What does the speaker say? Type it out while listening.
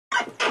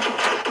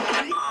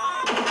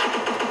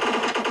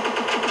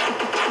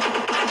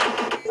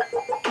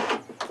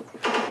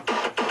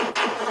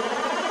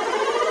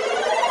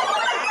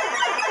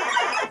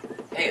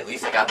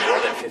got more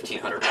than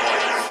 1,500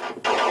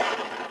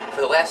 points.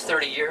 For the last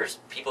 30 years,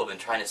 people have been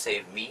trying to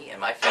save me and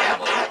my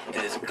family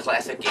in this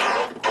classic game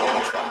of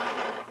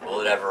Robotron.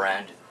 Will it ever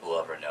end? Who'll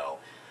ever know?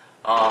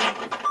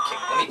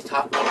 Let me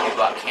talk to you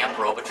about Camp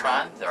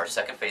Robotron, our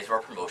second phase of our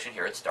promotion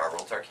here at Star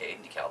World's Arcade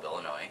in DeKalb,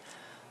 Illinois.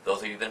 Those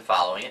of you who've been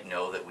following it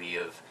know that we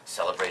have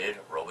celebrated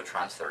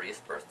Robotron's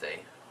 30th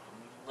birthday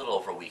a little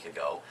over a week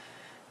ago.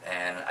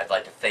 And I'd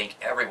like to thank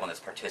everyone that's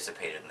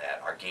participated in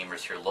that, our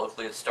gamers here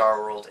locally at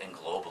Star World and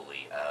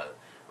globally.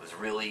 It was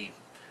really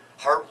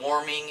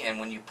heartwarming, and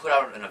when you put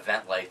out an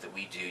event like that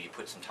we do, you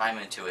put some time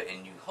into it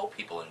and you hope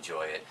people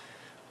enjoy it.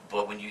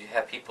 But when you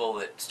have people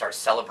that start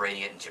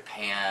celebrating it in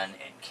Japan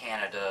and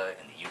Canada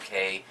and the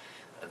UK,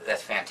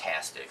 that's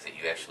fantastic, that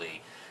you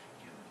actually,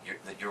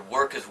 that your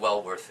work is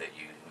well worth it.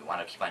 You want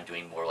to keep on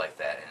doing more like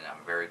that, and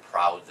I'm very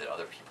proud that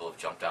other people have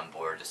jumped on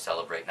board to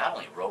celebrate not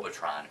only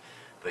Robotron,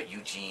 but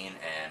Eugene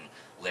and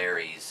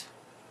Larry's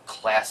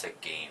classic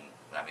game.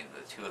 I mean,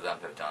 the two of them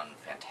have done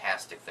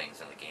fantastic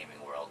things in the gaming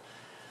world.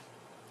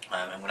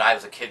 And when I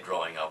was a kid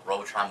growing up,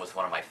 Robotron was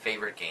one of my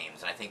favorite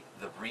games, and I think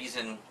the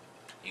reason,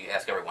 you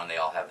ask everyone, they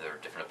all have their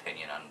different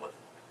opinion on what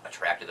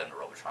attracted them to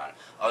Robotron.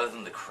 Other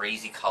than the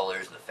crazy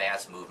colors and the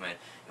fast movement,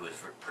 it was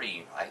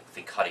pretty, I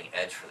think, cutting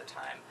edge for the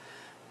time.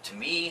 To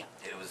me,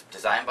 it was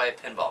designed by a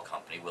pinball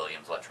company,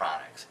 Williams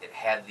Electronics. It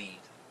had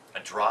a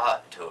draw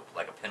to it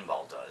like a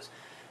pinball does.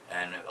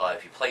 And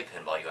if you play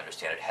pinball, you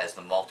understand it has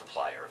the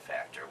multiplier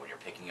factor. When you're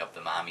picking up the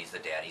mommies, the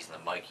daddies, and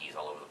the Mikeys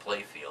all over the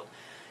playfield,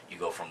 you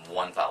go from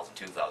 1,000,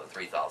 2,000,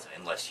 3,000,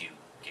 unless you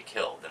get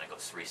killed. Then it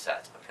goes 3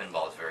 sets. A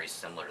pinball is very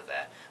similar to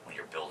that when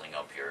you're building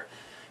up your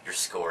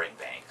scoring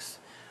banks.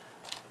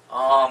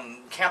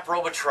 Camp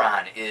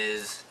Robotron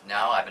is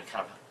now, I've been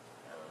kind of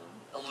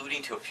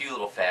alluding to a few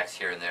little facts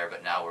here and there,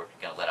 but now we're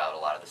going to let out a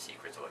lot of the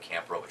secrets of what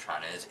Camp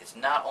Robotron is. It's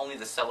not only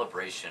the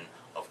celebration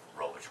of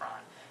Robotron,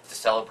 it's a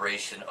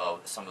celebration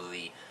of some of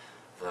the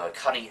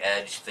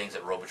cutting-edge things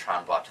that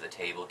Robotron brought to the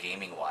table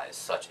gaming-wise,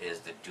 such as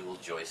the dual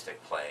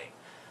joystick playing.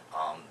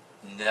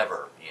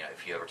 Never,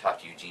 if you ever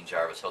talk to Eugene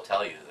Jarvis, he'll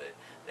tell you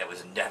that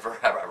was never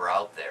ever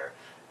out there.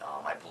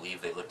 I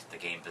believe they looked at the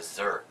game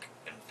Berserk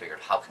and figured,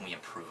 how can we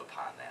improve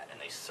upon that? And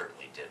they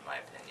certainly did, in my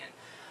opinion.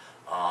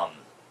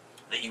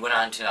 That you went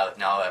on to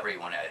now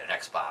everyone at an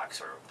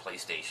Xbox or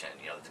PlayStation,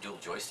 the dual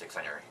joysticks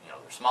on your,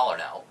 they're smaller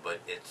now, but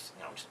it's,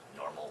 just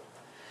normal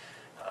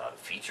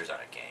features on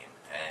a game.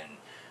 And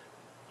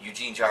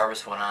Eugene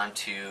Jarvis went on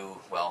to,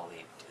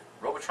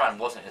 Robotron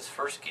wasn't his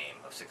first game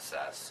of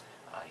success.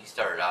 He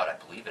started out, I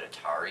believe, at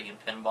Atari in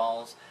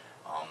pinballs.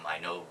 I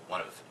know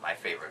one of my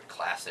favorite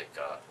classic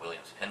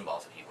Williams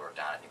pinballs that he worked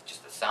on, I think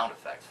just the sound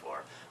effects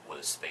for,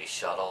 was Space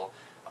Shuttle.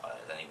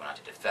 Then he went on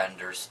to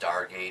Defender,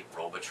 Stargate,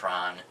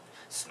 Robotron,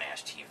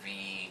 Smash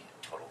TV,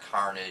 Total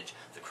Carnage,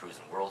 the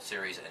Cruisin' World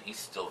Series, and he's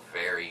still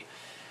very,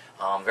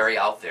 very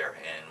out there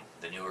in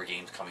the newer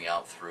games coming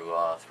out through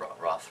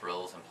Raw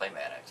Thrills and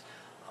Playmatics.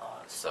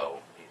 So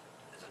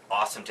it's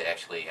awesome to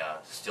actually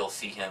still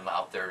see him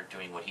out there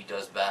doing what he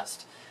does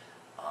best.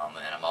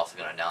 And I'm also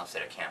going to announce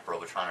that at Camp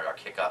Robotron at our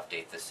kickoff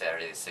date this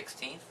Saturday the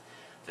 16th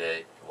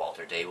that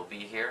Walter Day will be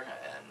here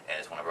and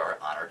as one of our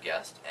honored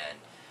guests, and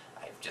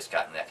I've just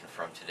gotten that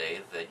confirmed today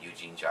that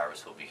Eugene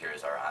Jarvis will be here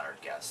as our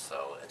honored guest.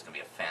 So it's going to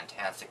be a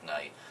fantastic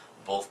night.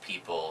 Both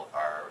people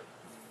are,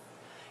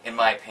 in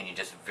my opinion,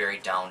 just very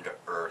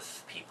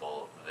down-to-earth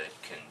people that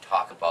can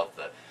talk about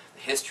the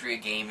history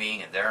of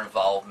gaming and their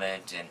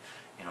involvement, and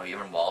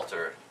even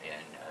Walter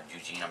and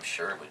Eugene, I'm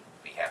sure, would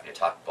be happy to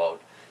talk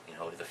about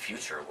the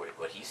future,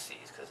 what he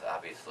sees, because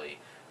obviously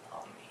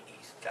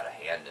he's got a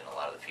hand in a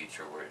lot of the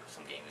future where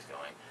some game is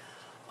going.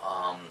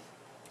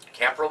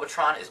 Camp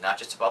Robotron is not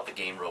just about the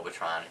game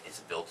Robotron, it's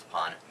built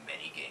upon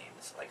many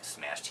games. Like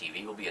Smash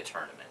TV will be a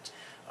tournament,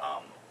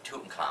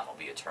 Tutankhamun will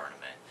be a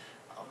tournament.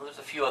 There's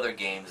a few other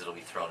games that will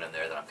be thrown in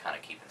there that I'm kind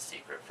of keeping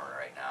secret for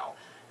right now.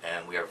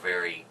 And we are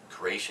very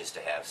gracious to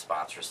have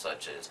sponsors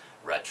such as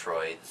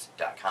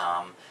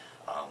Retroids.com,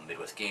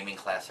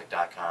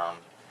 MidwestGamingClassic.com,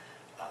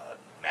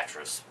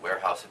 Mattress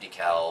Warehouse of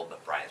DeKalb,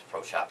 Brian's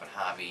Pro Shop and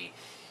Hobby.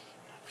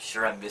 I'm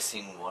sure I'm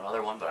missing one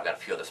other one, but I've got a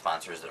few other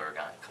sponsors that are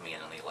coming in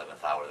on the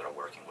 11th hour that are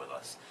working with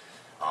us.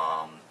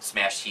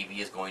 Smash TV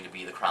is going to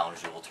be the Crown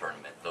Jewel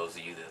tournament. Those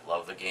of you that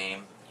love the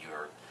game,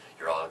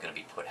 you're all going to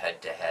be put head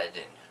to head,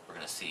 and we're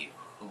going to see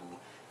who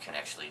can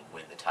actually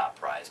win the top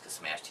prize, because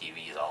Smash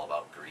TV is all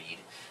about greed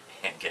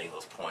and getting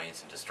those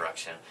points and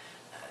destruction.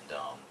 And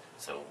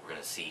so we're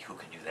going to see who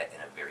can do that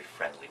in a very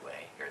friendly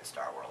way here at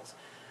Star Worlds.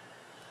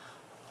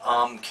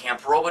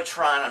 Camp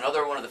Robotron,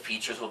 another one of the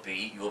features will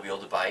be, you will be able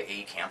to buy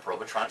a Camp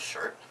Robotron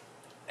shirt,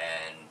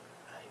 and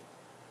I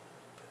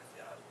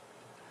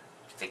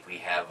think we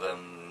have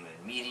them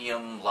in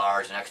medium,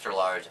 large, and extra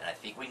large, and I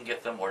think we can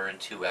get them ordered in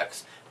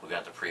 2X. We're going to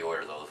have to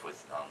pre-order those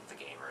with the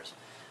gamers.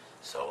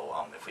 So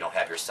if we don't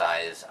have your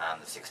size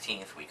on the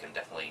 16th, we can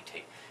definitely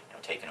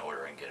take an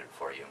order and get it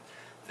for you.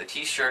 The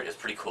t-shirt is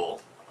pretty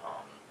cool.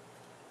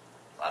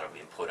 A lot of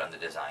input on the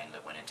design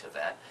that went into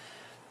that.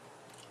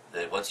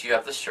 Once you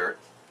have the shirt,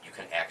 you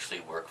can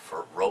actually work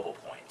for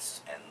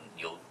RoboPoints, and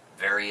you'll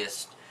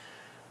various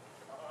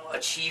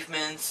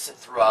achievements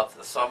throughout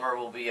the summer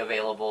will be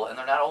available, and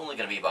they're not only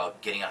going to be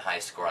about getting a high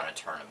score on a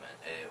tournament.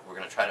 We're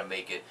going to try to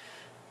make it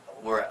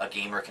where a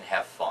gamer can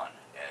have fun.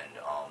 And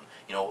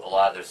you know,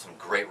 there's some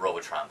great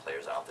Robotron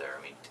players out there.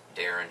 I mean,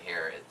 Darren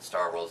here at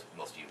Star Worlds,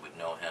 most of you would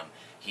know him.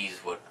 He's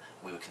what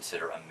we would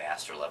consider a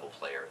master level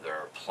player. There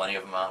are plenty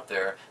of them out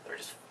there that are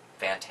just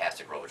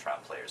fantastic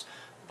Robotron players.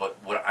 But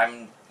what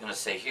I'm going to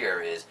say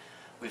here is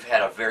we've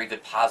had a very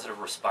good positive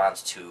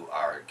response to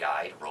our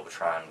guide,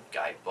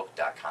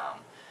 RobotronGuidebook.com.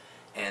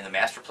 And the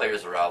master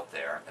players are out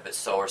there, but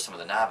so are some of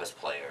the novice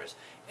players.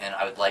 And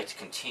I would like to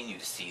continue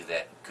to see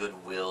that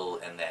goodwill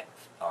and that,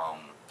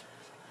 I'm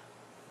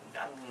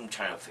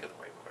trying to figure the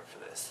right word for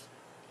this,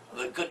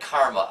 the good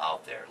karma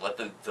out there. Let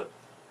the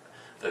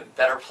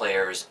better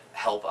players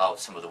help out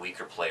some of the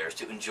weaker players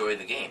to enjoy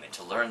the game and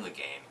to learn the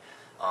game.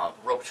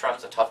 Robotron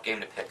is a tough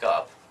game to pick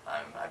up.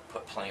 I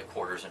put plenty of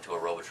quarters into a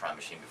Robotron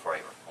machine before I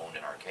ever owned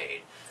an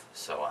arcade,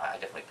 so I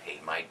definitely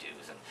paid my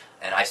dues,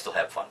 and I still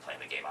have fun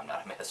playing the game. I'm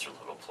not a master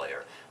level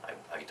player. I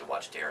get to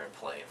watch Darren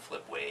play and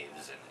flip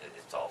waves, and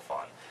it's all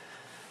fun.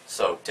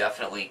 So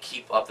definitely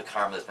keep up the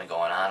karma that's been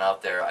going on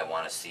out there. I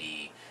want to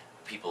see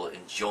people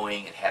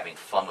enjoying and having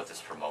fun with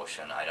this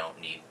promotion. I don't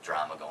need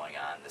drama going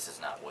on. This is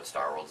not what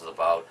Star Wars is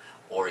about,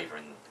 or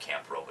even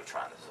Camp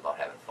Robotron. This is about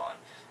having fun,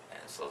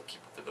 and so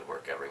keep up the good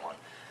work, everyone.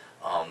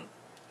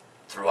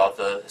 Throughout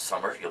the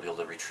summer, you'll be able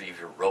to retrieve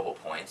your Robo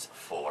Points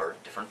for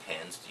different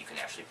pins that you can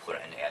actually put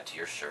and add to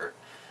your shirt.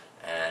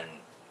 And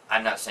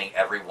I'm not saying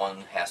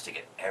everyone has to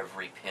get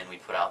every pin we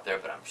put out there,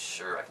 but I'm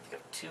sure I can think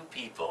of 2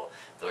 people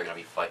that are going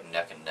to be fighting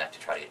neck and neck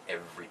to try to get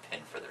every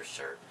pin for their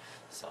shirt.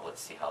 So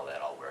let's see how that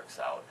all works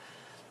out.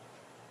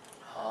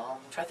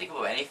 Try to think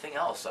of anything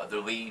else. I'd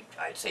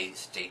say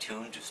stay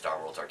tuned to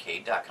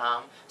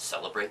StarWorldsArcade.com,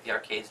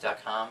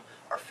 CelebrateTheArcades.com,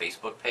 our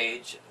Facebook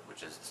page,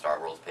 which is the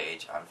Star Worlds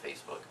page on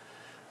Facebook.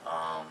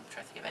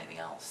 Trying to think of anything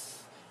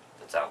else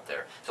that's out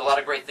there. There's a lot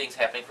of great things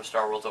happening for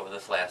Star Worlds over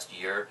this last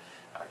year.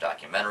 Our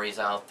documentaries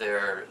out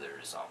there.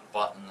 There's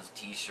buttons,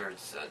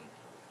 T-shirts, and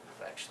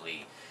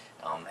actually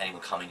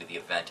anyone coming to the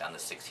event on the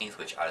 16th,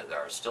 which there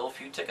are still a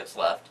few tickets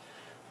left.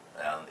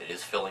 It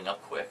is filling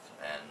up quick,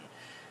 and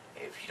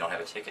if you don't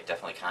have a ticket,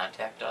 definitely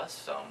contact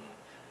us.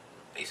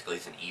 Basically,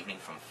 it's an evening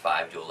from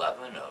 5 to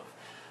 11 of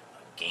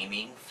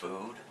gaming,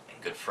 food,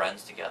 and good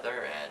friends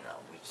together, and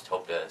we just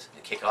hope to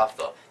kick off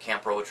the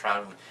Camp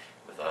Robotron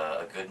with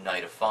a good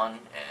night of fun,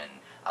 and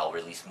I'll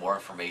release more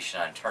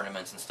information on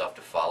tournaments and stuff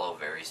to follow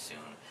very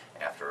soon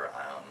after.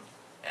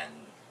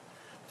 And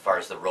as far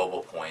as the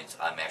Robo Points,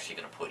 I'm actually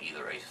going to put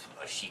either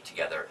a sheet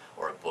together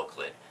or a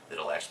booklet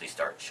that'll actually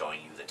start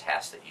showing you the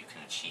tasks that you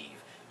can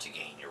achieve to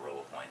gain your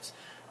Robo Points.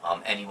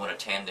 Anyone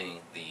attending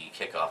the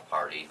kickoff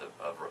party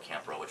of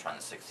Camp Robotron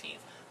the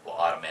 16th will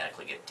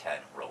automatically get 10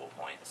 Robo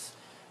Points.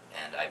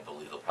 And I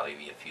believe there'll probably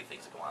be a few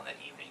things that go on that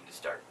evening to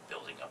start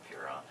building up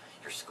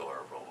your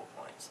score of Robo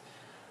Points.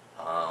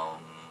 I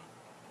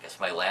guess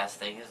my last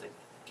thing is to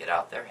get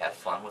out there, have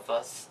fun with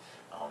us.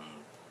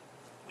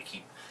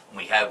 When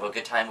we have a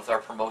good time with our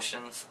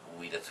promotions,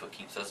 that's what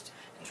keeps us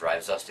and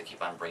drives us to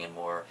keep on bringing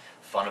more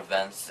fun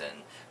events.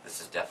 And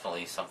this is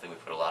definitely something we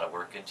put a lot of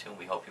work into, and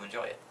we hope you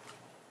enjoy it.